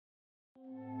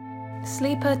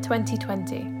Sleeper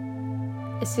 2020,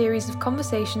 a series of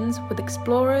conversations with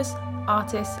explorers,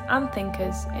 artists and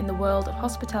thinkers in the world of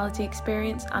hospitality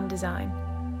experience and design.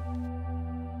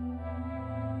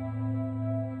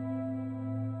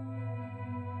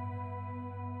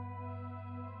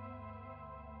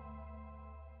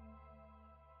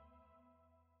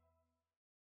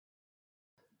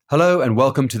 Hello and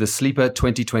welcome to the Sleeper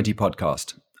 2020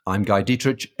 podcast. I'm Guy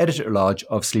Dietrich, Editor-at-Large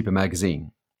of Sleeper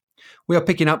magazine. We are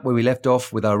picking up where we left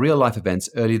off with our real-life events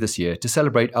earlier this year to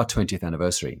celebrate our 20th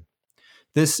anniversary.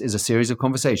 This is a series of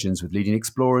conversations with leading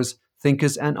explorers,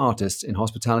 thinkers and artists in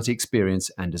hospitality experience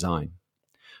and design.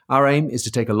 Our aim is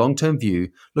to take a long-term view,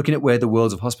 looking at where the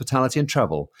worlds of hospitality and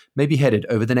travel may be headed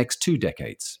over the next 2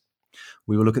 decades.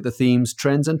 We will look at the themes,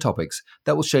 trends and topics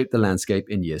that will shape the landscape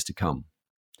in years to come.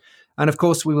 And of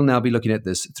course, we will now be looking at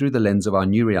this through the lens of our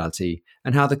new reality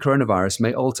and how the coronavirus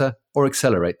may alter or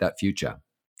accelerate that future.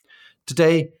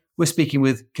 Today, we're speaking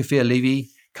with Kfir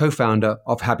Levy, co-founder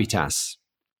of Habitas.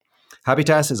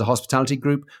 Habitas is a hospitality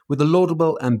group with a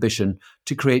laudable ambition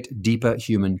to create deeper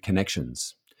human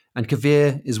connections. And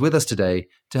Kfir is with us today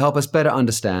to help us better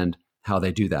understand how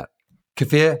they do that.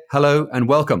 Kfir, hello and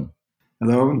welcome.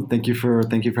 Hello, thank you for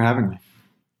having me.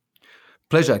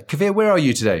 Pleasure. Kfir, where are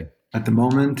you today? At the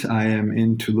moment, I am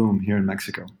in Tulum here in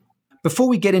Mexico. Before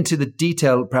we get into the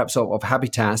detail, perhaps, of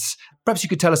Habitas, perhaps you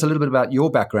could tell us a little bit about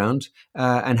your background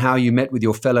and how you met with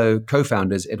your fellow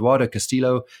co-founders, Eduardo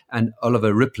Castillo and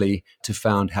Oliver Ripley, to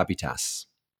found Habitas.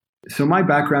 So my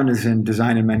background is in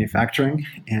design and manufacturing.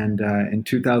 And in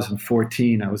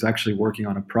 2014, I was actually working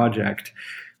on a project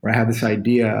where I had this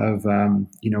idea of,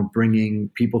 bringing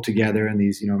people together in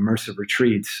these, immersive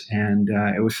retreats. And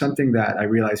it was something that I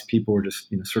realized people were just,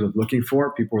 sort of looking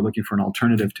for. People were looking for an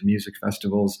alternative to music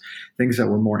festivals, things that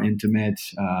were more intimate,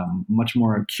 much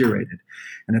more curated.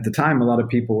 And at the time, a lot of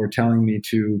people were telling me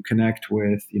to connect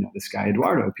with, this guy,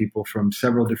 Eduardo. People from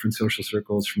several different social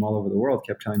circles from all over the world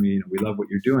kept telling me, we love what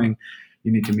you're doing.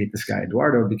 You need to meet this guy,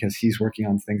 Eduardo, because he's working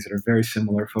on things that are very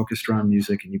similar, focused around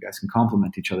music, and you guys can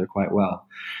complement each other quite well.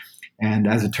 And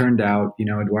as it turned out,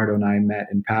 Eduardo and I met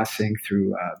in passing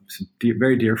through some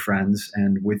very dear friends.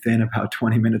 And within about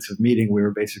 20 minutes of meeting, we were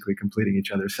basically completing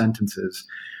each other's sentences,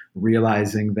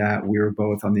 realizing that we were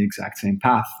both on the exact same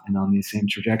path and on the same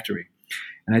trajectory.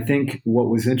 And I think what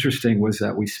was interesting was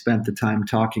that we spent the time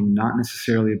talking not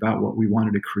necessarily about what we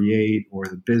wanted to create or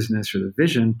the business or the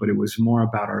vision, but it was more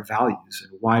about our values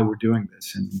and why we're doing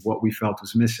this and what we felt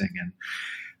was missing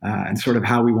and sort of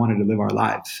how we wanted to live our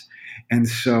lives. And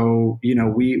so,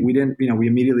 we didn't, we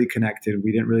immediately connected.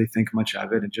 We didn't really think much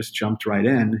of it and just jumped right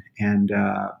in and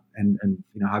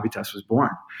Habitas was born.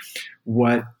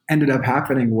 What ended up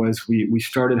happening was we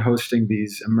started hosting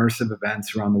these immersive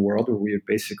events around the world where we would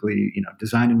basically,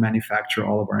 design and manufacture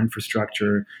all of our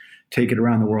infrastructure, take it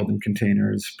around the world in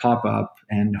containers, pop up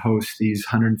and host these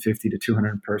 150 to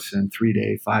 200 person,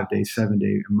 3-day, 5-day,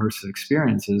 7-day immersive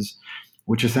experiences,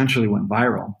 which essentially went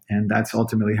viral. And that's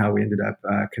ultimately how we ended up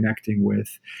connecting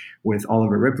with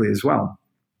Oliver Ripley as well.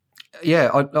 Yeah,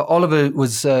 Oliver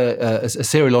was a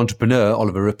serial entrepreneur,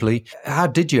 Oliver Ripley. How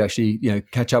did you actually,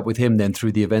 catch up with him then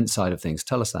through the event side of things?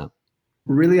 Tell us that.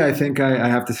 Really, I think I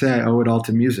have to say I owe it all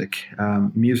to music.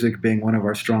 Music being one of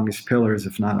our strongest pillars,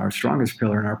 if not our strongest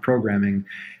pillar in our programming.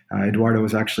 Eduardo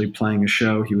was actually playing a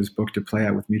show he was booked to play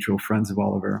at with mutual friends of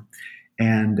Oliver.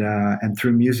 And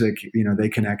through music, they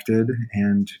connected.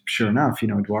 And sure enough,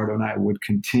 Eduardo and I would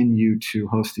continue to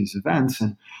host these events.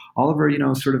 And Oliver,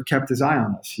 sort of kept his eye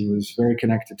on us. He was very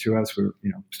connected to us. We,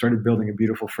 started building a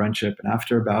beautiful friendship. And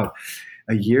after about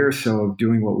a year or so of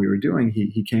doing what we were doing,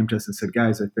 he came to us and said,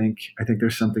 guys, I think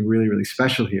there's something really, really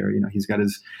special here. He's got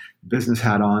his business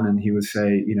hat on and he would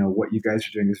say, what you guys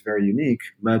are doing is very unique.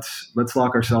 Let's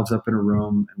lock ourselves up in a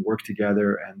room and work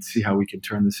together and see how we can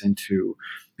turn this into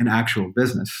an actual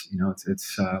business.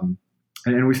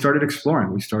 And we started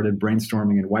exploring, we started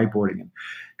brainstorming and whiteboarding and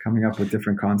coming up with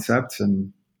different concepts.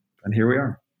 And here we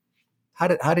are.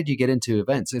 How did you get into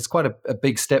events? It's quite a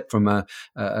big step from a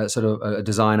sort of a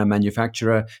designer,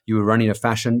 manufacturer. You were running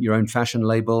your own fashion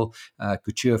label,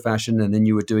 couture fashion, and then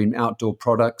you were doing outdoor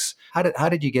products. How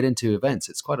did you get into events?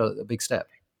 It's quite a big step.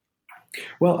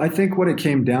 Well, I think what it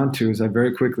came down to is I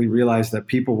very quickly realized that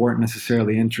people weren't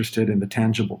necessarily interested in the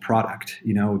tangible product.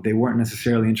 They weren't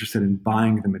necessarily interested in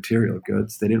buying the material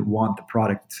goods. They didn't want the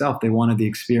product itself. They wanted the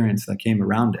experience that came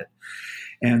around it.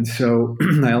 And so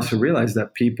I also realized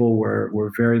that people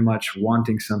were very much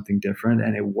wanting something different,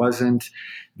 and it wasn't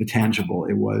the tangible.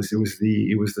 It was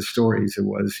the stories. It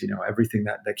was, everything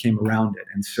that came around it.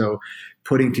 And so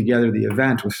putting together the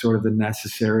event was sort of the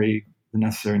necessary the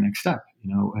necessary next step.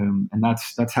 And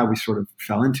that's how we sort of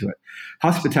fell into it.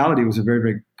 Hospitality was a very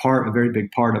big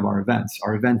part of our events.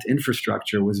 Our event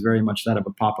infrastructure was very much that of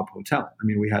a pop-up hotel. I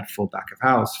mean, we had full back of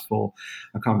house, full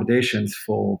accommodations,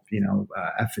 full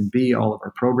F&B, all of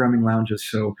our programming lounges.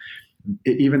 So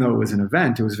even though it was an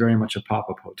event, it was very much a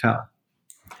pop-up hotel.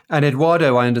 And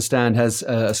Eduardo, I understand, has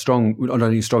not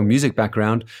only a strong music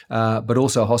background, but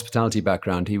also a hospitality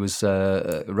background. He was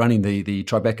running the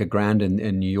Tribeca Grand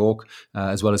in New York,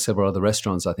 as well as several other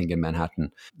restaurants, I think, in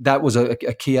Manhattan. That was a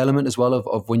key element as well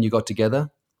of when you got together?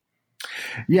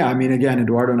 Yeah, I mean, again,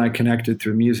 Eduardo and I connected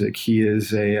through music. He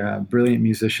is a brilliant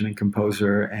musician and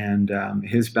composer, and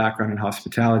his background in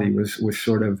hospitality was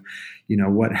sort of,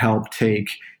 what helped take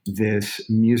this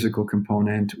musical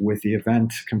component with the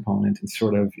event component and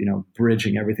sort of,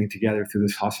 bridging everything together through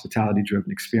this hospitality-driven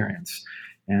experience.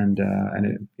 And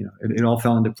it all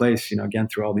fell into place, again,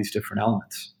 through all these different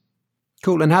elements.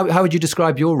 Cool. And how would you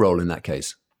describe your role in that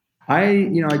case? I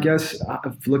guess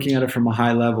looking at it from a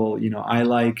high level,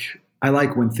 I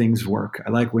like when things work.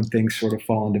 I like when things sort of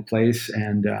fall into place,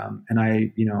 and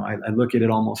I look at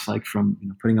it almost like from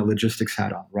putting a logistics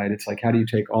hat on, right? It's like, how do you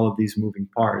take all of these moving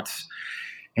parts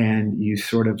and you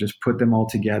sort of just put them all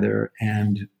together,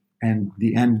 and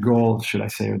the end goal, should I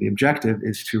say, or the objective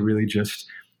is to really just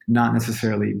not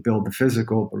necessarily build the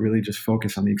physical, but really just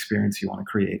focus on the experience you want to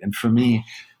create. And for me,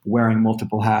 wearing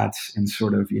multiple hats and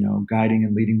sort of guiding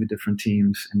and leading the different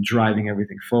teams and driving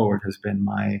everything forward has been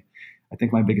my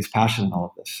biggest passion in all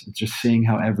of this. It's just seeing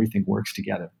how everything works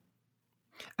together.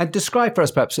 And describe for us,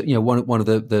 perhaps, one of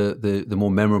the more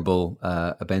memorable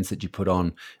events that you put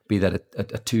on, be that a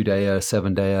 2-dayer,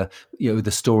 7-dayer,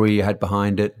 the story you had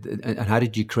behind it, and how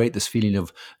did you create this feeling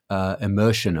of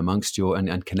immersion amongst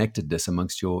and connectedness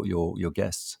amongst your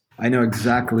guests? I know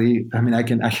exactly. I mean, I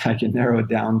can narrow it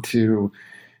down to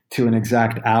an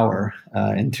exact hour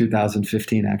in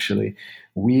 2015. Actually,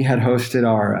 we had hosted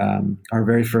our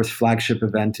very first flagship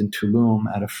event in Tulum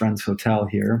at a friend's hotel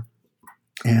here.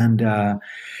 And,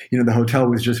 the hotel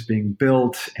was just being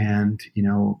built, and,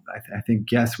 I think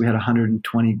we had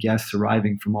 120 guests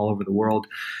arriving from all over the world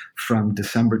from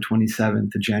December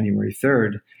 27th to January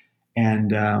 3rd.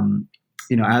 And,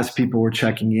 as people were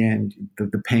checking in,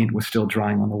 the paint was still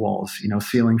drying on the walls,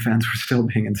 ceiling fans were still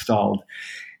being installed.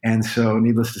 And so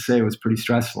needless to say, it was pretty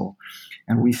stressful.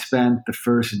 And we spent the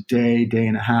first day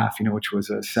and a half, which was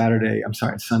a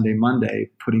Sunday, Monday,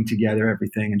 putting together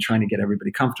everything and trying to get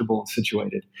everybody comfortable and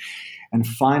situated. And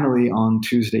finally, on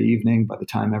Tuesday evening, by the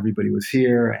time everybody was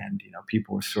here and,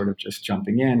 people were sort of just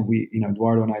jumping in,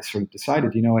 Eduardo and I sort of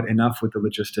decided, enough with the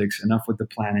logistics, enough with the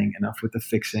planning, enough with the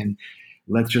fixing.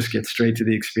 Let's just get straight to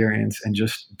the experience and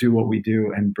just do what we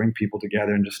do and bring people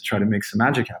together and just try to make some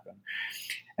magic happen.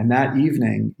 And that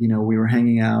evening, we were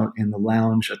hanging out in the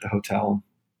lounge at the hotel,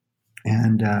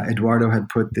 and Eduardo had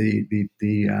put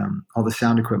all the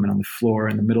sound equipment on the floor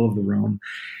in the middle of the room,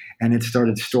 and it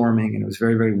started storming, and it was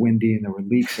very, very windy, and there were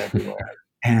leaks everywhere.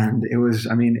 And it was,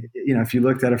 if you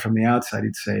looked at it from the outside,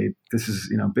 you'd say this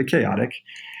is, a bit chaotic,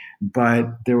 but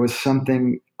there was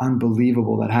something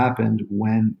unbelievable that happened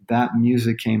when that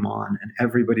music came on and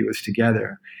everybody was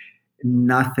together.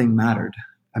 Nothing mattered.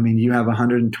 You have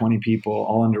 120 people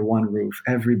all under one roof.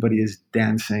 Everybody is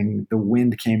dancing. The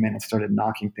wind came in and started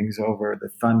knocking things over. The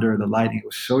thunder, the lightning, it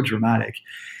was so dramatic.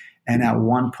 And at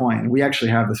one point, and we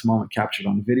actually have this moment captured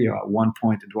on video, at one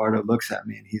point, Eduardo looks at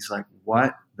me and he's like,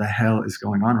 what the hell is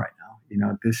going on right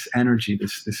now? This energy,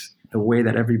 the way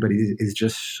that everybody is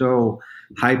just so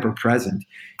hyper present,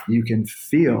 you can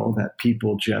feel that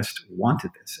people just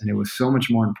wanted this. And it was so much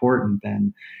more important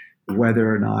than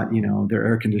whether or not, their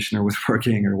air conditioner was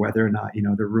working or whether or not,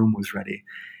 the room was ready.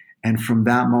 And from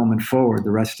that moment forward,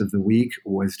 the rest of the week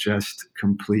was just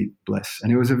complete bliss.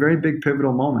 And it was a very big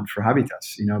pivotal moment for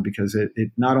Habitas, because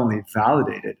it not only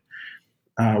validated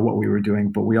what we were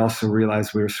doing, but we also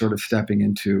realized we were sort of stepping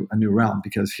into a new realm,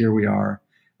 because here we are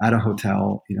at a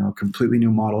hotel, a completely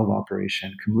new model of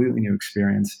operation, completely new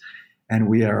experience. And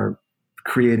we are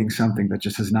creating something that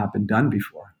just has not been done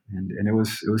before. And it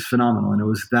was phenomenal. And it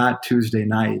was that Tuesday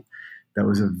night that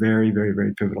was a very, very,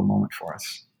 very pivotal moment for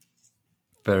us.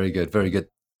 Very good, very good.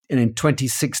 And in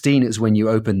 2016 is when you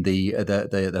opened the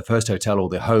first hotel, or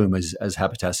the home, as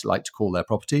Habitas like to call their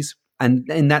properties. And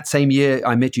in that same year,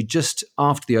 I met you just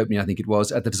after the opening, I think it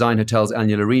was, at the Design Hotels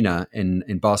Annual Arena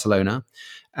in Barcelona.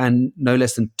 And no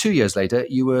less than 2 years later,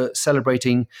 you were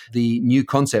celebrating the new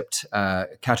concept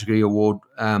category award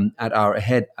at our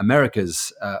Ahead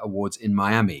Americas Awards in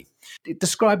Miami.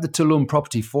 Describe the Tulum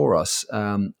property for us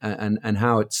and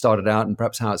how it started out and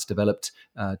perhaps how it's developed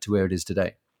to where it is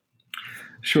today.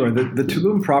 Sure. The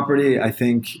Tulum property, I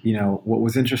think, what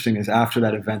was interesting is after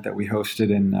that event that we hosted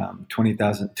in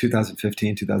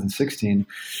 2015, 2016,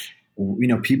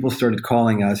 people started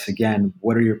calling us again.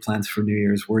 What are your plans for New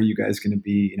Year's? Where are you guys going to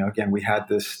be? Again, we had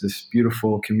this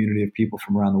beautiful community of people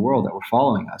from around the world that were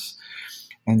following us.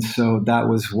 And so that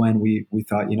was when we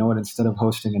thought, instead of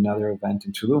hosting another event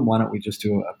in Tulum, why don't we just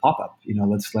do a pop-up?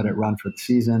 Let's let it run for the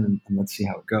season and let's see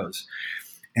how it goes.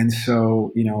 And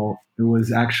so, it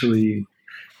was actually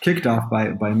kicked off by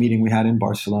a meeting we had in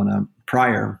Barcelona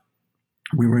prior.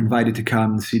 We were invited to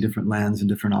come and see different lands and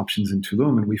different options in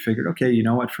Tulum. And we figured, okay, you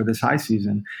know what, for this high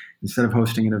season, instead of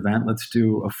hosting an event, let's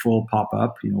do a full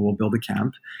pop-up. We'll build a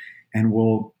camp and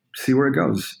we'll see where it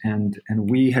goes. And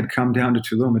we had come down to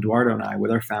Tulum, Eduardo and I,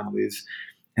 with our families,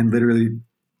 and literally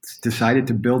decided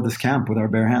to build this camp with our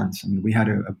bare hands. I mean, we had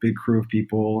a big crew of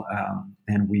people,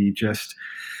 and we just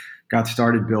got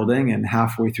started building, and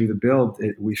halfway through the build,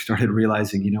 we started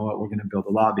realizing, we're going to build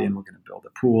a lobby, and we're going to build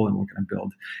a pool, and we're going to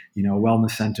build, a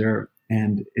wellness center,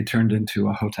 and it turned into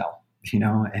a hotel,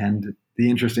 and the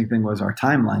interesting thing was our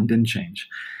timeline didn't change.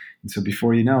 And so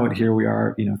before you know it, here we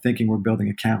are, thinking we're building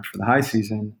a camp for the high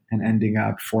season and ending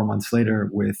up 4 months later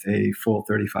with a full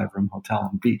 35-room hotel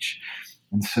on the beach.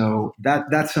 And so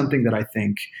that's something that I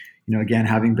think, again,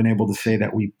 having been able to say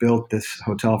that we built this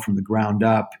hotel from the ground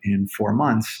up in 4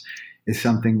 months is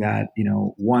something that,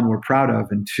 one, we're proud of,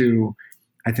 and two,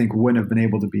 I think wouldn't have been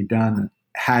able to be done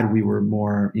had we were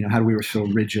more, had we were so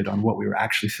rigid on what we were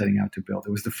actually setting out to build.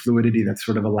 It was the fluidity that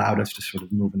sort of allowed us to sort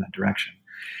of move in that direction.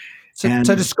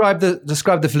 So describe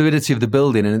the fluidity of the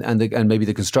building and maybe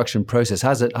the construction process.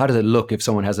 How does it look if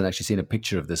someone hasn't actually seen a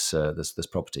picture of this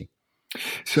property?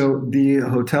 So the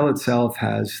hotel itself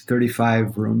has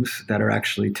 35 rooms that are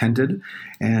actually tented,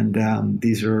 and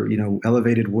these are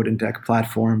elevated wooden deck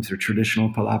platforms. They're traditional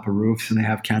palapa roofs, and they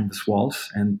have canvas walls,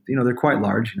 and they're quite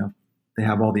large. They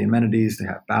have all the amenities. They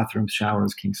have bathrooms,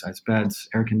 showers, king size beds,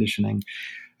 air conditioning.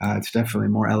 It's definitely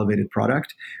a more elevated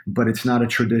product, but it's not a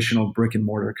traditional brick and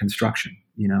mortar construction.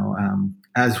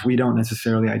 As we don't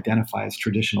necessarily identify as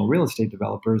traditional real estate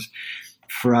developers,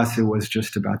 for us, it was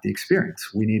just about the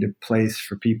experience. We need a place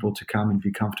for people to come and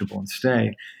be comfortable and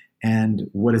stay. And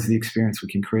what is the experience we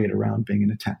can create around being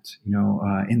in a tent,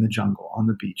 in the jungle, on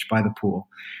the beach, by the pool.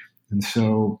 And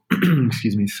so,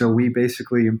 so we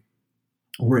basically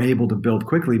were able to build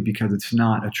quickly because it's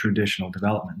not a traditional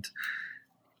development.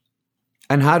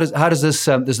 And how does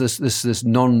this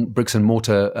non bricks and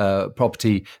mortar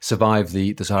property survive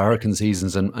the hurricane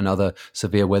seasons and other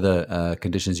severe weather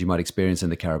conditions you might experience in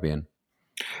the Caribbean?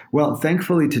 Well,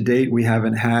 thankfully, to date, we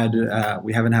haven't had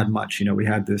much. We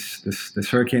had this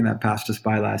hurricane that passed us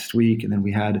by last week, and then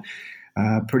we had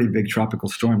a pretty big tropical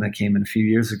storm that came in a few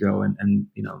years ago. And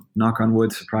knock on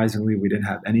wood, surprisingly, we didn't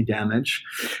have any damage.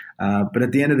 But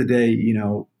at the end of the day,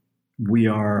 we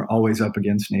are always up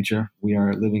against nature. We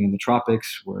are living in the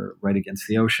tropics. We're right against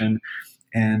the ocean,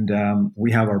 and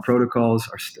we have our protocols.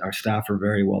 Our staff are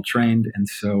very well trained, and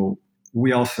so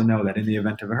we also know that in the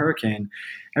event of a hurricane,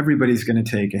 everybody's going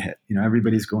to take a hit.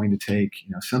 Everybody's going to take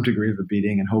some degree of a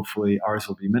beating, and hopefully ours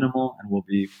will be minimal, and we'll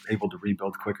be able to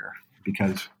rebuild quicker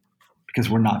because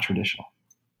we're not traditional.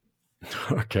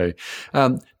 Okay.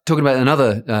 Talking about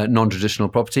another non-traditional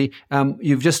property,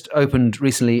 you've just opened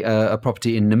recently a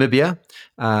property in Namibia,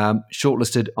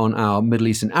 shortlisted on our Middle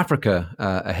East and Africa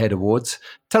Ahead Awards.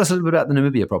 Tell us a little bit about the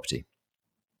Namibia property.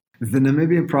 The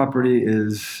Namibia property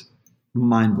is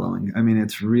mind-blowing. I mean,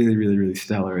 it's really, really, really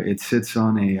stellar. It sits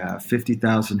on a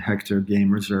 50,000 hectare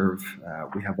game reserve.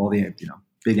 We have all the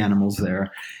big animals there,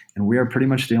 and we are pretty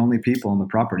much the only people on the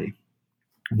property.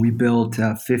 We built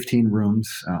 15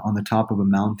 rooms on the top of a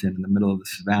mountain in the middle of the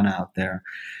savannah out there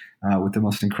with the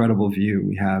most incredible view.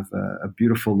 We have a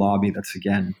beautiful lobby that's,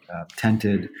 again,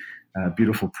 tented,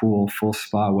 beautiful pool, full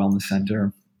spa, wellness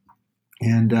center.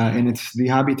 And it's the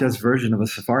Habitat's version of a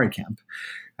safari camp.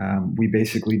 We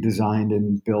basically designed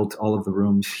and built all of the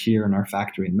rooms here in our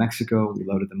factory in Mexico. We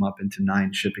loaded them up into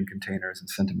 9 shipping containers and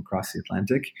sent them across the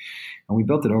Atlantic. And we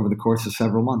built it over the course of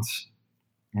several months.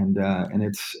 And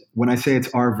it's, when I say it's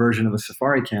our version of a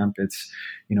safari camp, it's,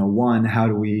 one, how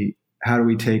do we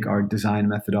take our design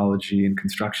methodology and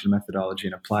construction methodology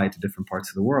and apply it to different parts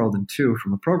of the world? And two,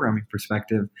 from a programming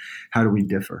perspective, how do we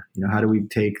differ? How do we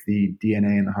take the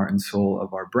DNA and the heart and soul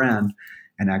of our brand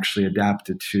and actually adapt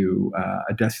it to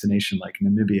a destination like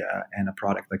Namibia and a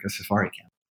product like a safari camp?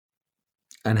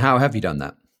 And how have you done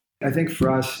that? I think for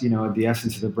us, the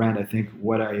essence of the brand, I think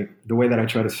the way that I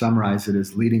try to summarize it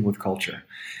is leading with culture.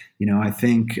 I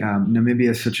think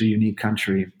Namibia is such a unique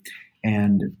country,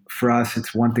 And for us,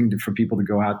 it's one thing for people to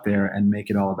go out there and make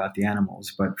it all about the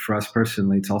animals. But for us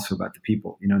personally, it's also about the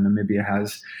people. Namibia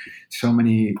has so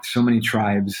many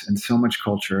tribes and so much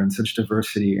culture and such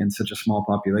diversity and such a small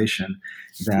population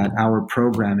that our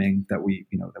programming that we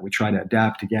try to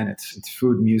adapt, again, it's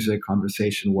food, music,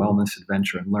 conversation, wellness,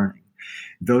 adventure, and learning.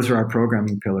 Those are our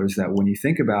programming pillars that when you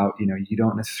think about, you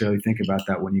don't necessarily think about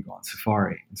that when you go on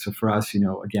safari. And so for us,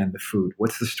 again, the food,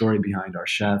 what's the story behind our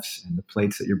chefs and the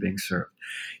plates that you're being served?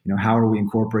 How are we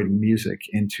incorporating music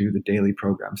into the daily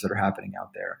programs that are happening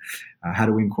out there? How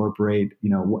do we incorporate,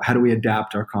 how do we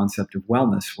adapt our concept of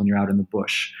wellness when you're out in the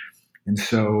bush? And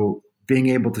so being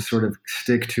able to sort of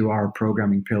stick to our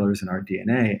programming pillars and our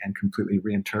DNA and completely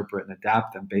reinterpret and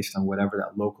adapt them based on whatever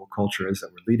that local culture is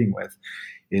that we're leading with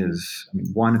is,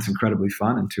 one, it's incredibly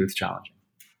fun, and two, it's challenging.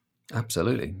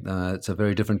 Absolutely. It's a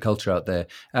very different culture out there.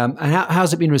 And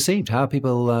how's it been received? How are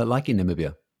people liking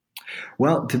Namibia?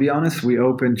 Well, to be honest, we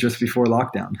opened just before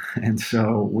lockdown, and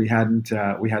so we hadn't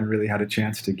really had a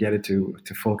chance to get it to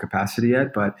full capacity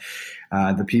yet. But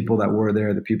the people that were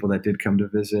there, the people that did come to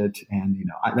visit,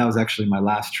 and that was actually my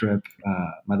last trip,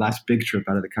 my last big trip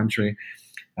out of the country.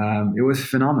 It was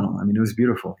phenomenal. It was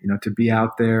beautiful, to be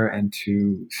out there and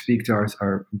to speak to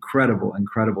our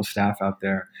incredible staff out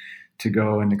there, to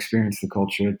go and experience the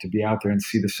culture, to be out there and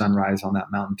see the sunrise on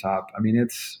that mountaintop.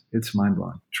 It's mind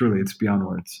blowing. Truly, it's beyond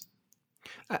words.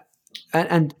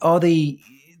 And are the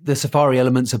safari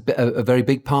elements a very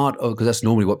big part of, because that's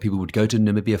normally what people would go to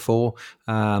Namibia for?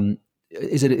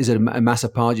 Is it a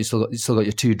massive part? You still got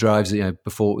your two drives,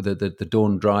 before the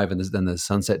dawn drive and then the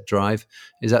sunset drive.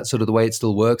 Is that sort of the way it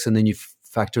still works? And then you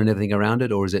factor in everything around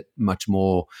it, or is it much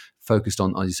more focused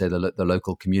on, as you say, the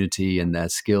local community and their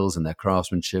skills and their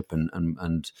craftsmanship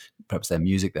and perhaps their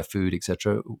music, their food,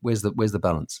 etc.? Where's the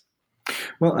balance?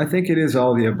 Well, I think it is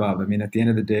all the above. At the end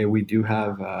of the day, we do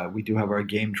have our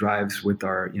game drives with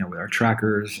our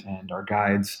trackers and our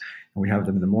guides. And we have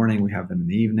them in the morning, we have them in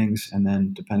the evenings, and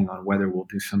then depending on weather, we'll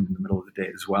do some in the middle of the day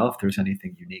as well if there's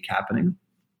anything unique happening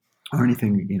or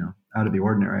anything out of the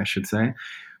ordinary, I should say,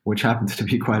 which happens to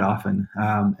be quite often.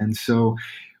 And so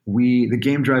the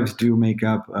game drives do make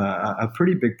up a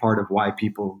pretty big part of why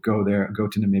people go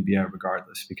to Namibia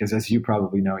regardless, because as you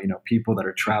probably know, people that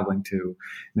are traveling to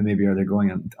Namibia, they're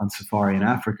going on safari in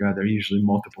Africa, they're usually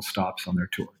multiple stops on their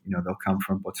tour. They'll come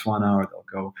from Botswana, or they'll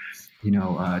go,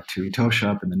 to Etosha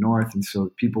up in the north. And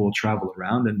so people will travel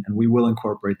around, and we will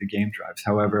incorporate the game drives.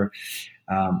 However,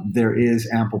 there is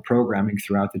ample programming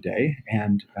throughout the day,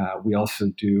 and we also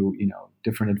do,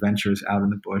 different adventures out in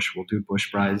the bush. We'll do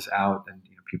bush brides out, and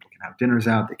people can have dinners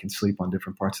out. They can sleep on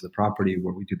different parts of the property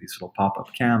where we do these little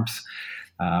pop-up camps.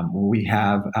 We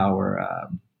have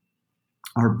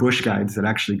our bush guides that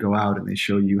actually go out and they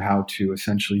show you how to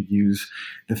essentially use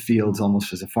the fields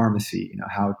almost as a pharmacy,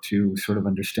 how to sort of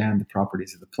understand the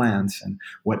properties of the plants and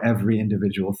what every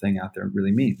individual thing out there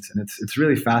really means. And it's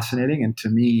really fascinating. And to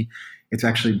me, it's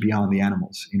actually beyond the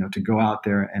animals, to go out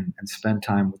there and spend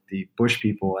time with the bush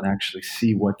people and actually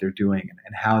see what they're doing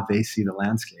and how they see the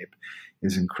landscape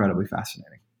is incredibly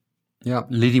fascinating. Yeah,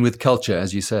 leading with culture,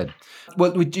 as you said.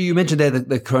 Well, you mentioned there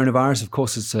the coronavirus, of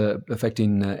course, it's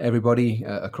affecting everybody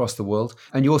across the world.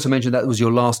 And you also mentioned that was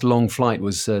your last long flight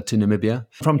was to Namibia.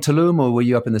 From Tulum, or were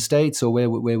you up in the States, or where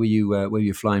were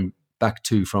you flying back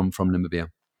to from Namibia?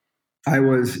 I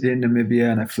was in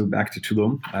Namibia and I flew back to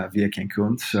Tulum via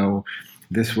Cancun. So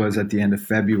this was at the end of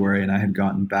February, and I had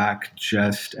gotten back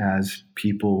just as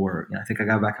people were, I think I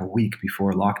got back a week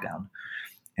before lockdown.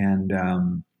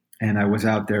 And I was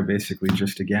out there basically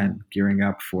just, again, gearing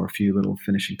up for a few little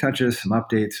finishing touches, some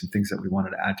updates, some things that we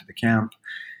wanted to add to the camp.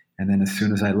 And then as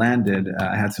soon as I landed,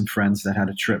 I had some friends that had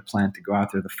a trip planned to go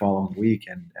out there the following week.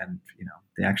 And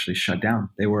they actually shut down.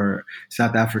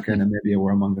 South Africa and Namibia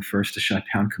were among the first to shut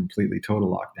down completely, total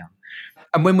lockdown.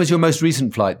 And when was your most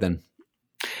recent flight then?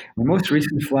 My most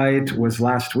recent flight was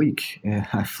last week.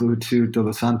 I flew to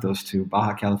Todos Santos, to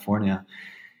Baja California.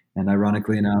 And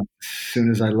ironically enough, as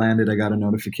soon as I landed, I got a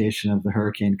notification of the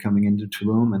hurricane coming into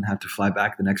Tulum and had to fly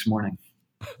back the next morning.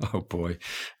 Oh boy!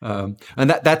 And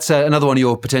that's another one of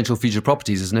your potential future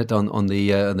properties, isn't it? On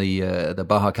the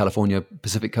Baja California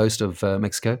Pacific coast of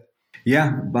Mexico.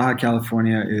 Yeah, Baja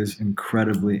California is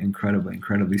incredibly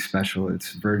special.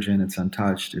 It's virgin. It's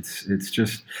untouched.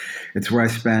 It's where I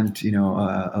spent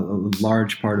a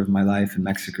large part of my life in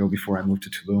Mexico before I moved to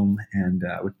Tulum, and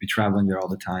would be traveling there all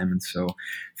the time. And so,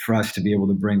 for us to be able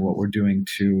to bring what we're doing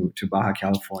to Baja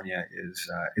California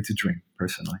it's a dream,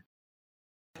 personally.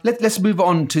 Let's move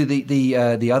on to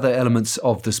the other elements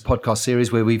of this podcast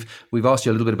series, where we've asked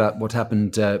you a little bit about what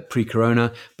happened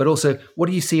pre-corona, but also what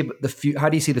do you see how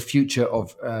do you see the future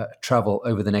of travel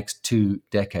over the next 2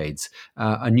 decades?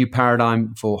 A new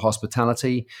paradigm for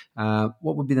hospitality.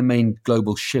 What would be the main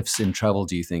global shifts in travel,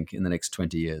 do you think, in the next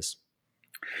 20 years?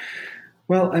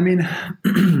 Well, I mean,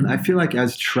 I feel like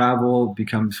as travel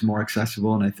becomes more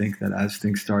accessible, and I think that as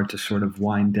things start to sort of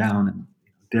wind down and,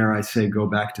 dare I say, go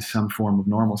back to some form of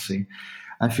normalcy,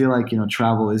 I feel like,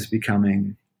 travel is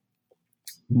becoming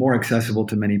more accessible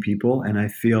to many people. And I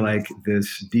feel like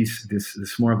this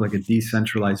more of like a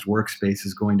decentralized workspace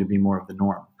is going to be more of the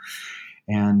norm.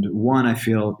 And one, I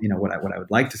feel, what I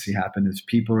would like to see happen is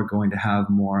people are going to have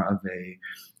more of a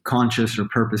conscious or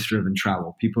purpose-driven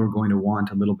travel. People are going to want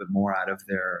a little bit more out of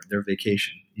their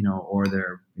vacation, or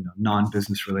their,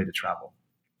 non-business related travel.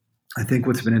 I think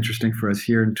what's been interesting for us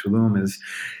here in Tulum is,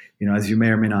 as you may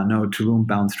or may not know, Tulum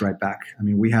bounced right back. I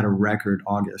mean, we had a record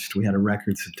August, we had a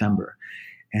record September,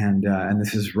 and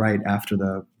this is right after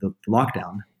the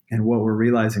lockdown. And what we're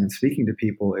realizing and speaking to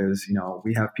people is,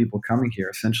 we have people coming here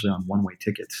essentially on one-way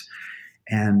tickets,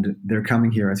 and they're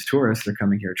coming here as tourists, they're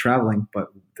coming here traveling, but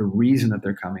the reason that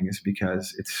they're coming is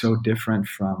because it's so different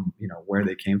from, where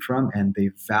they came from, and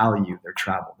they value their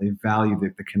travel, they value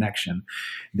the connection,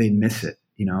 they miss it.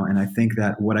 And I think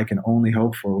that what I can only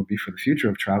hope for would be for the future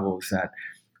of travel is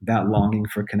that longing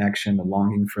for connection, the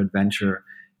longing for adventure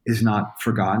is not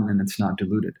forgotten and it's not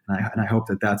diluted. And I hope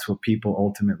that that's what people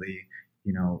ultimately,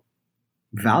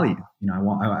 value.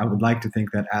 I would like to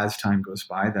think that as time goes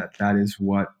by, that is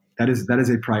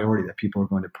a priority that people are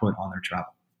going to put on their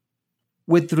travel.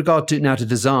 With regard to now to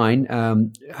design,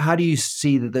 how do you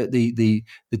see the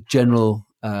general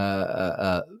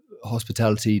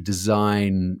hospitality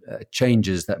design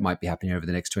changes that might be happening over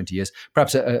the next 20 years?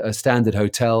 Perhaps a standard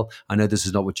hotel. I know this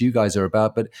is not what you guys are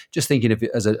about, but just thinking of it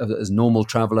as a normal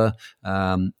traveler,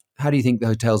 how do you think the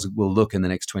hotels will look in the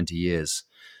next 20 years?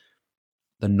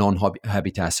 The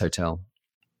non-Habitas hotel.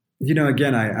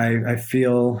 Again, I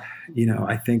feel,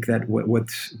 I think that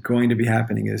what's going to be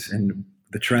happening is, and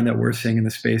the trend that we're seeing in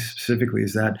the space specifically,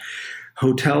 is that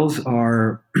hotels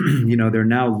are, they're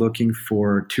now looking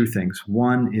for two things.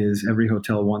 One is every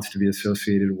hotel wants to be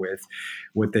associated with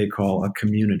what they call a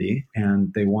community,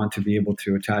 and they want to be able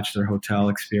to attach their hotel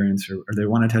experience or they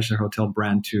want to attach their hotel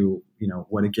brand to,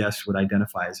 what a guest would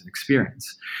identify as an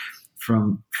experience.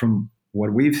 From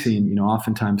what we've seen,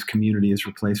 oftentimes community is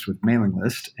replaced with mailing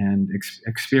list and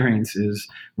experience is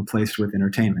replaced with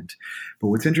entertainment. But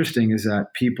what's interesting is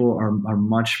that people are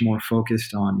much more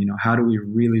focused on, how do we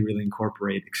really, really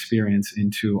incorporate experience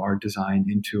into our design,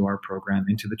 into our program,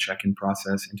 into the check-in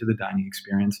process, into the dining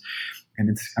experience.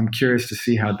 And I'm curious to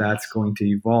see how that's going to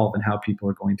evolve and how people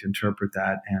are going to interpret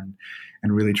that and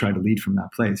really try to lead from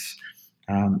that place.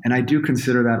 And I do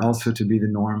consider that also to be the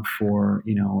norm for,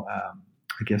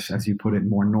 I guess, as you put it,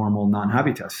 more normal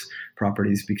non-Habitas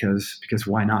properties, because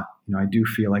why not? I do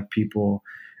feel like people,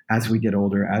 as we get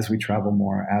older, as we travel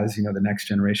more, as, the next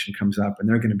generation comes up, and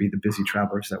they're going to be the busy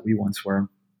travelers that we once were.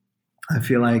 I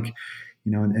feel like,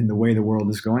 in the way the world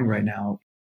is going right now,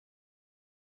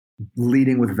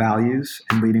 leading with values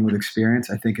and leading with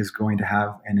experience, I think is going to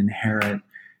have an inherent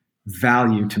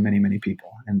value to many, many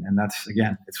people. And that's,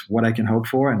 again, it's what I can hope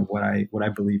for and what I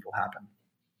believe will happen.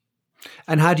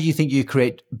 And how do you think you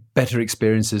create better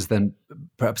experiences than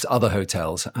perhaps other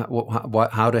hotels?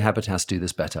 How do Habitas do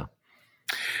this better?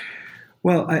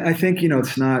 Well, I think,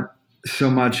 it's not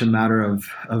so much a matter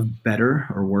of better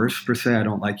or worse per se. I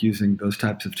don't like using those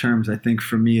types of terms. I think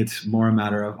for me, it's more a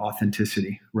matter of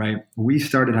authenticity, right? We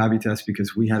started Habitas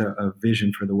because we had a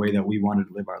vision for the way that we wanted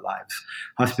to live our lives.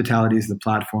 Hospitality is the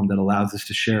platform that allows us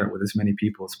to share it with as many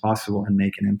people as possible and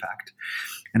make an impact.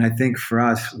 And I think for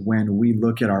us, when we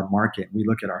look at our market, we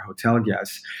look at our hotel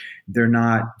guests, they're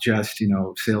not just,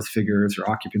 sales figures or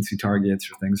occupancy targets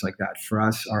or things like that. For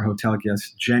us, our hotel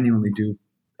guests genuinely do.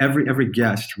 Every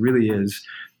guest really is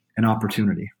an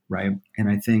opportunity, right? And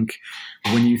I think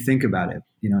when you think about it,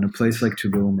 in a place like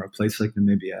Tulum or a place like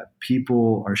Namibia,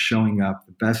 people are showing up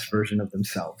the best version of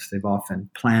themselves. They've often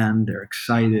planned, they're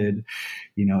excited,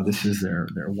 this is their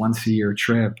once a year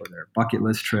trip or their bucket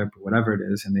list trip or whatever it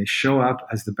is, and they show up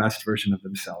as the best version of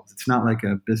themselves. It's not like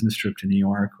a business trip to New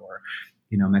York or,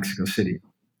 Mexico City.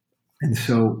 And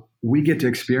so we get to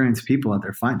experience people at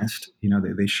their finest.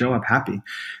 They show up happy.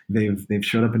 They've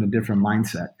showed up in a different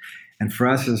mindset. And for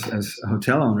us as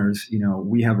hotel owners,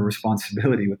 we have a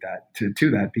responsibility with that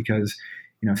to that, because,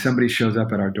 if somebody shows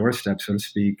up at our doorstep, so to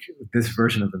speak, this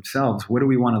version of themselves, what do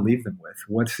we want to leave them with?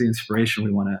 What's the inspiration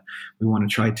we want to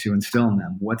try to instill in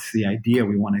them? What's the idea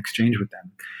we want to exchange with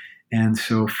them? And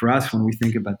so for us, when we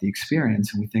think about the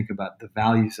experience and we think about the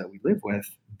values that we live with,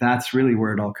 that's really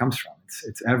where it all comes from.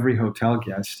 It's every hotel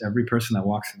guest, every person that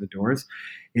walks through the doors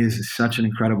is such an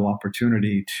incredible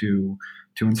opportunity to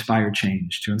inspire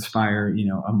change, to inspire,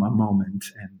 a moment.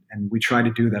 And we try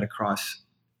to do that across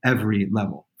every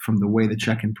level, from the way the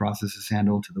check-in process is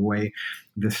handled, to the way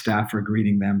the staff are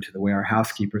greeting them, to the way our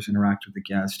housekeepers interact with the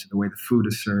guests, to the way the food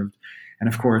is served, and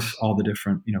of course, all the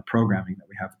different, programming that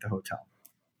we have at the hotel.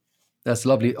 That's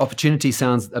lovely. Opportunity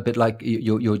sounds a bit like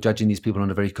you're judging these people on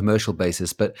a very commercial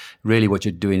basis, but really what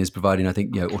you're doing is providing, I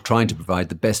think, or trying to provide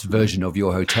the best version of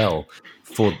your hotel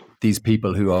for these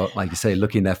people who are, like you say,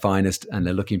 looking their finest, and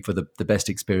they're looking for the best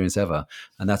experience ever.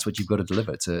 And that's what you've got to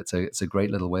deliver. It's a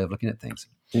great little way of looking at things.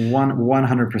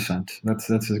 100%.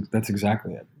 That's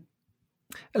exactly it.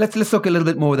 Let's look a little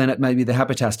bit more then at maybe the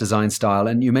Habitas design style.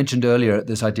 And you mentioned earlier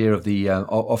this idea of the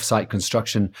off-site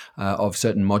construction of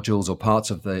certain modules or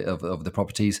parts of the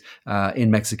properties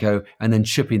in Mexico, and then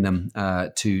shipping them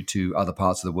to other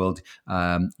parts of the world.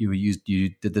 You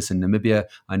did this in Namibia.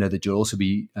 I know that you'll also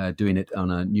be doing it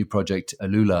on a new project,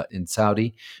 Alula, in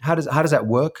Saudi. How does that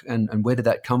work, and where did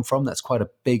that come from? That's quite a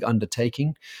big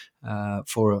undertaking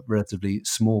for a relatively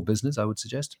small business, I would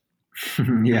suggest.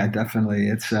 Yeah, definitely.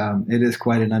 It is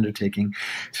quite an undertaking.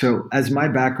 So as my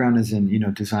background is in,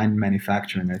 design and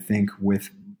manufacturing, I think with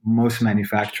most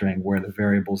manufacturing, where the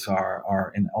variables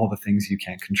are in all the things you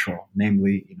can't control,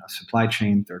 namely, supply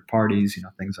chain, third parties,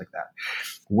 things like that.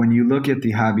 When you look at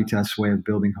the Habitas way of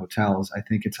building hotels, I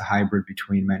think it's a hybrid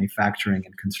between manufacturing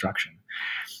and construction.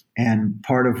 And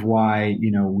part of why,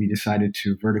 we decided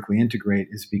to vertically integrate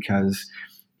is because,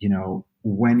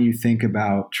 when you think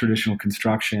about traditional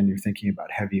construction, you're thinking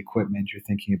about heavy equipment, you're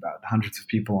thinking about hundreds of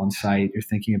people on site, you're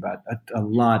thinking about a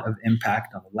lot of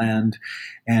impact on the land,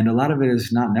 and a lot of it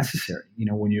is not necessary.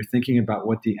 When you're thinking about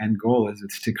what the end goal is,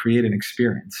 it's to create an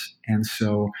experience. And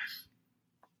so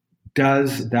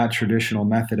does that traditional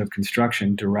method of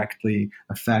construction directly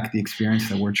affect the experience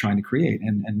that we're trying to create?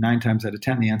 And 9 times out of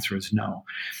 10, the answer is no.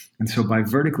 And so by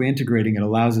vertically integrating, it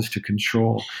allows us to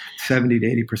control 70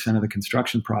 to 80% of the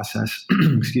construction process,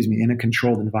 in a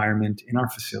controlled environment in our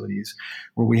facilities,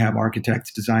 where we have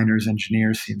architects, designers,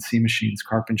 engineers, CNC machines,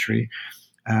 carpentry,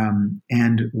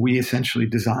 and we essentially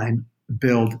design,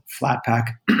 build, flat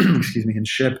pack, and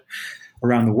ship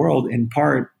around the world, in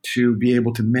part to be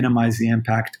able to minimize the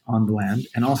impact on the land,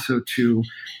 and also to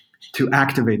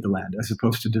activate the land as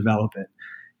opposed to develop it.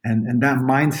 And that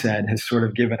mindset has sort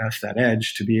of given us that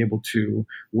edge to be able to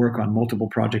work on multiple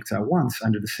projects at once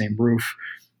under the same roof,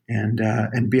 and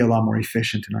be a lot more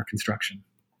efficient in our construction.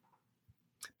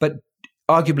 But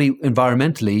arguably,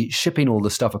 environmentally, shipping all the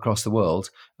stuff across the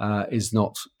world is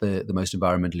not the most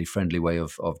environmentally friendly way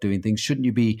of doing things. Shouldn't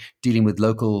you be dealing with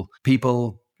local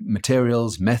people,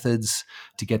 materials, methods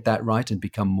to get that right and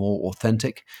become more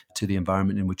authentic to the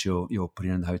environment in which you're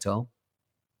putting in the hotel?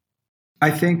 I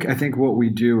think what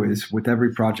we do is, with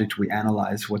every project, we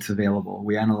analyze what's available.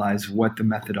 We analyze what the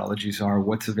methodologies are,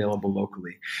 what's available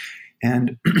locally.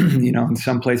 And, in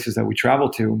some places that we travel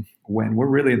to, when we're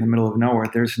really in the middle of nowhere,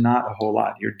 there's not a whole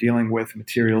lot. You're dealing with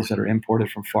materials that are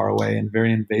imported from far away and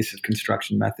very invasive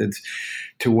construction methods,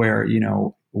 to where,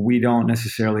 we don't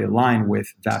necessarily align with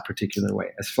that particular way.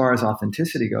 As far as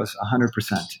authenticity goes,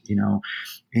 100%.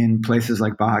 In places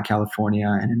like Baja California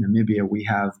and in Namibia, we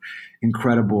have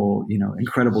incredible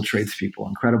tradespeople,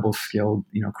 incredible skilled,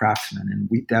 craftsmen, and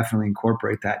we definitely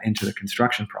incorporate that into the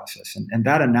construction process. And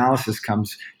that analysis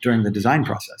comes during the design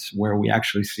process, where we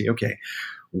actually see, okay,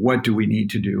 what do we need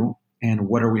to do, and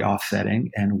what are we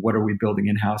offsetting, and what are we building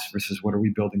in-house versus what are we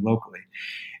building locally?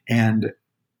 And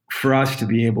for us to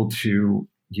be able to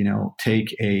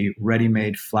take a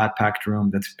ready-made flat-packed room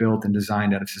that's built and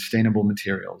designed out of sustainable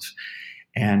materials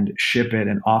and ship it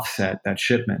and offset that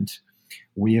shipment,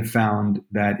 we have found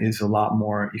that is a lot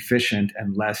more efficient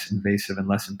and less invasive and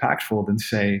less impactful than,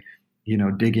 say,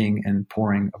 digging and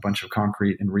pouring a bunch of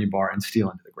concrete and rebar and steel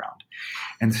into the ground.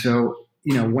 And so,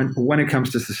 when it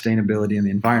comes to sustainability and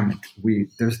the environment,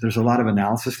 there's a lot of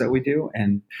analysis that we do,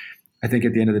 and I think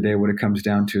at the end of the day, what it comes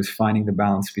down to is finding the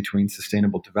balance between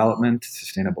sustainable development,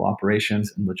 sustainable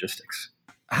operations, and logistics.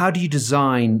 How do you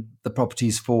design the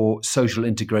properties for social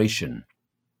integration?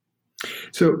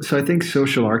 So I think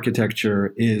social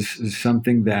architecture is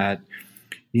something that,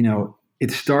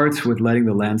 it starts with letting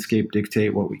the landscape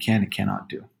dictate what we can and cannot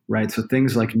do, right? So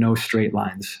things like no straight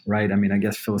lines, right? I mean, I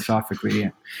guess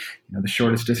philosophically, the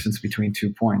shortest distance between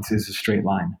 2 points is a straight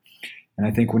line. And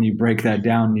I think when you break that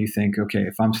down, you think, okay,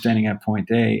 if I'm standing at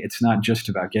point A, it's not just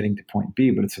about getting to point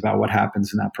B, but it's about what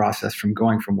happens in that process from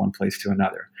going from one place to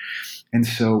another. And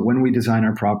so when we design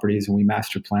our properties and we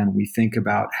master plan, we think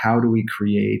about how do we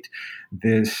create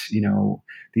this,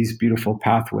 these beautiful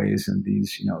pathways and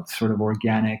these, sort of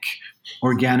organic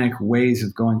ways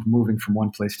of moving from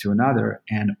one place to another.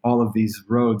 And all of these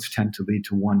roads tend to lead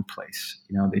to one place.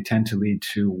 They tend to lead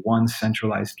to one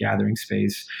centralized gathering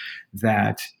space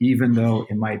that, even though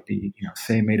it might be,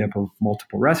 say, made up of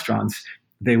multiple restaurants,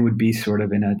 they would be sort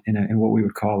of in what we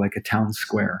would call like a town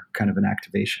square kind of an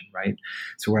activation, right?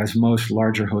 So whereas most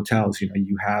larger hotels,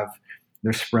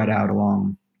 they're spread out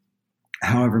along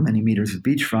however many meters of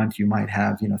beachfront, you might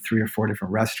have, 3 or 4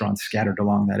 different restaurants scattered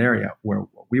along that area, where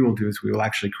what we will do is we will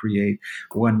actually create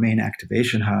one main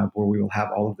activation hub where we will have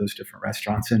all of those different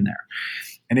restaurants in there.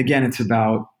 And again, it's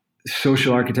about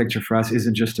social architecture for us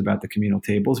isn't just about the communal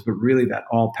tables, but really that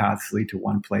all paths lead to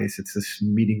one place. It's this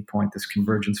meeting point, this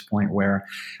convergence point where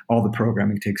all the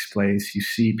programming takes place. You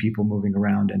see people moving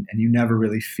around, and you never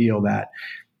really feel that,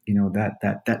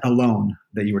 that alone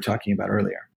that you were talking about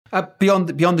earlier. Beyond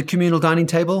the communal dining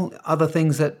table, other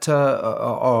things that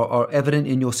are evident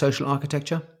in your social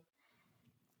architecture?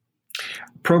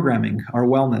 Programming, our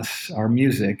wellness, our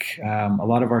music, a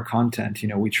lot of our content.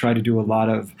 We try to do a lot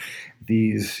of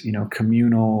these,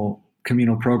 communal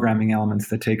programming elements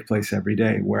that take place every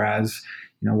day. Whereas,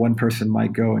 one person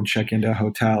might go and check into a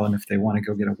hotel, and if they want to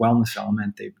go get a wellness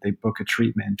element, they book a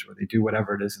treatment or they do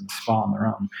whatever it is in the spa on their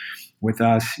own. With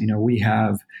us, we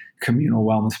have communal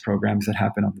wellness programs that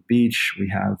happen on the beach. We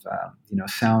have,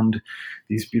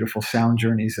 these beautiful sound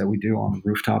journeys that we do on the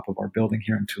rooftop of our building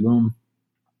here in Tulum.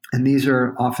 And these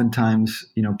are oftentimes,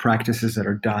 practices that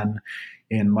are done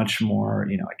in much more,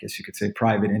 I guess you could say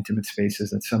private, intimate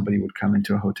spaces that somebody would come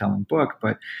into a hotel and book.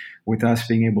 But with us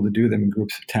being able to do them in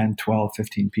groups of 10, 12,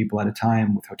 15 people at a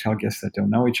time with hotel guests that don't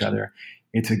know each other,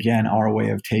 it's again our way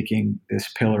of taking this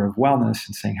pillar of wellness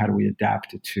and saying, how do we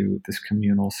adapt it to this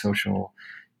communal social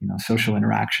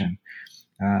interaction?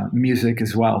 Music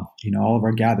as well. All of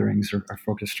our gatherings are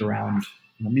focused around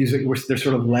music. They're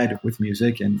sort of led with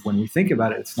music, and when we think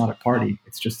about it, it's not a party.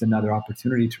 It's just another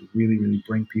opportunity to really, really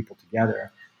bring people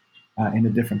together in a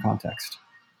different context.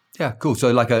 Yeah, cool.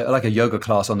 So like a yoga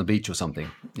class on the beach or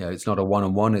something. It's not a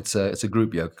one-on-one. It's a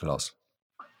group yoga class.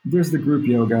 There's the group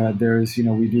yoga. There's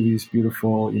we do these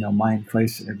beautiful mind clay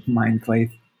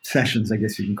sessions, I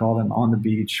guess you can call them, on the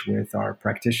beach with our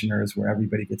practitioners, where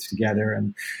everybody gets together,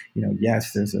 and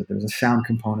yes, there's a sound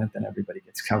component, then everybody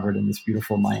gets covered in this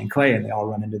beautiful Mayan clay, and they all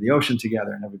run into the ocean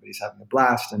together, and everybody's having a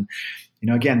blast. And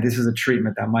again, this is a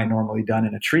treatment that might normally be done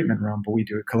in a treatment room, but we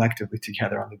do it collectively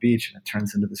together on the beach, and it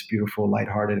turns into this beautiful,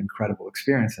 lighthearted, incredible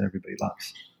experience that everybody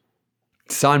loves.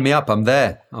 Sign me up. I'm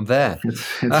there. It's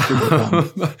super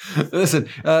fun. Listen,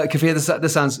 Kafir,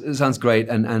 this sounds great,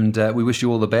 and we wish you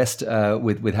all the best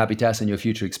with Habitas and your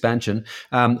future expansion.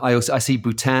 I see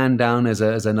Bhutan down as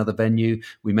another venue.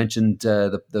 We mentioned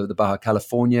the Baja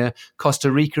California,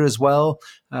 Costa Rica as well.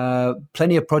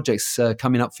 Plenty of projects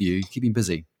coming up for you. Keeping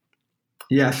busy.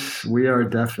 Yes, we are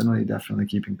definitely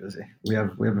keeping busy. We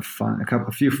have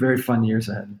a few very fun years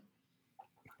ahead.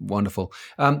 Wonderful.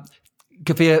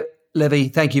 Kafir Levy,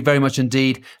 thank you very much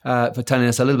indeed for telling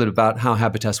us a little bit about how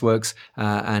Habitas works,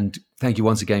 and thank you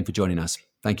once again for joining us.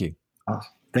 Thank you. Awesome.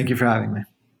 Thank you for having me.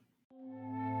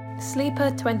 Sleeper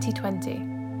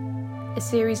 2020, a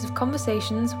series of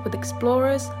conversations with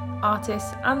explorers,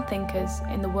 artists and thinkers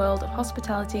in the world of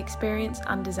hospitality experience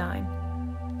and design.